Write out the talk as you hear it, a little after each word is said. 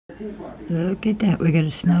Look at that. We got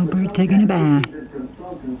a snowbird taking a bath.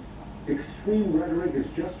 Extreme rhetoric is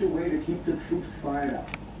just a way to keep the troops fired up.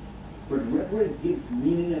 But rhetoric gives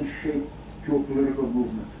meaning and shape to a political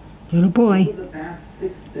movement. Little boy. Over the past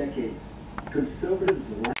 6 decades, conservatives'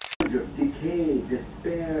 language of decay,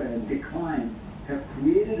 despair, and decline have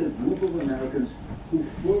created a group of Americans who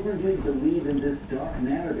fervently believe in this dark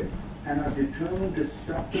narrative and are determined to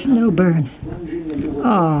stop the Snowbird. plunging into what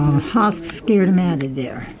Oh, HOSPS scared him out of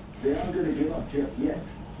there. They aren't going to give up just yet.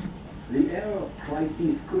 The era of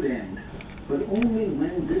crises could end, but only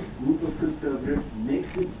when this group of conservatives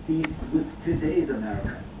makes its peace with today's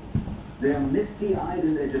America. They are misty-eyed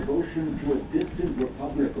in their devotion to a distant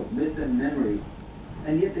republic of myth and memory,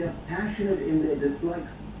 and yet they are passionate in their dislike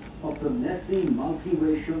of the messy,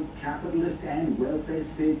 multiracial, capitalist, and welfare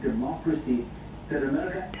state democracy that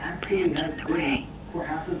America actually has been for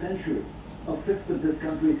half a century, a fifth of this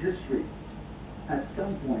country's history. At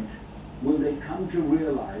some point, will they come to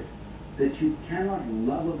realize that you cannot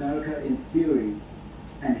love America in theory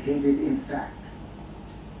and hate it in fact?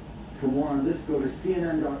 For more on this, go to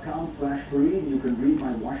cnn.com/Fareed. You can read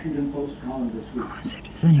my Washington Post column this week. Oh, is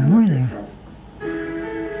there any more there?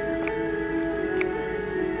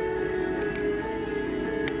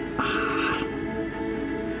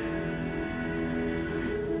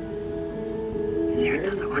 Is there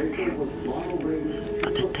another one there? Oh,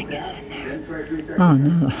 the thing is in there. Oh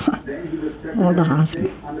no. All the hospital.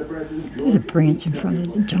 There's a branch in front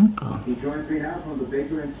of the Junco. He joins me now from the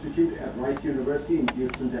Baker Institute at Rice University in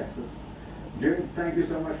Houston, Texas. Jim, thank you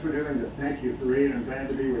so much for doing this. Thank you, Fareed. I'm glad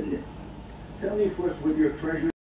to be with you. Tell me first, with your treasury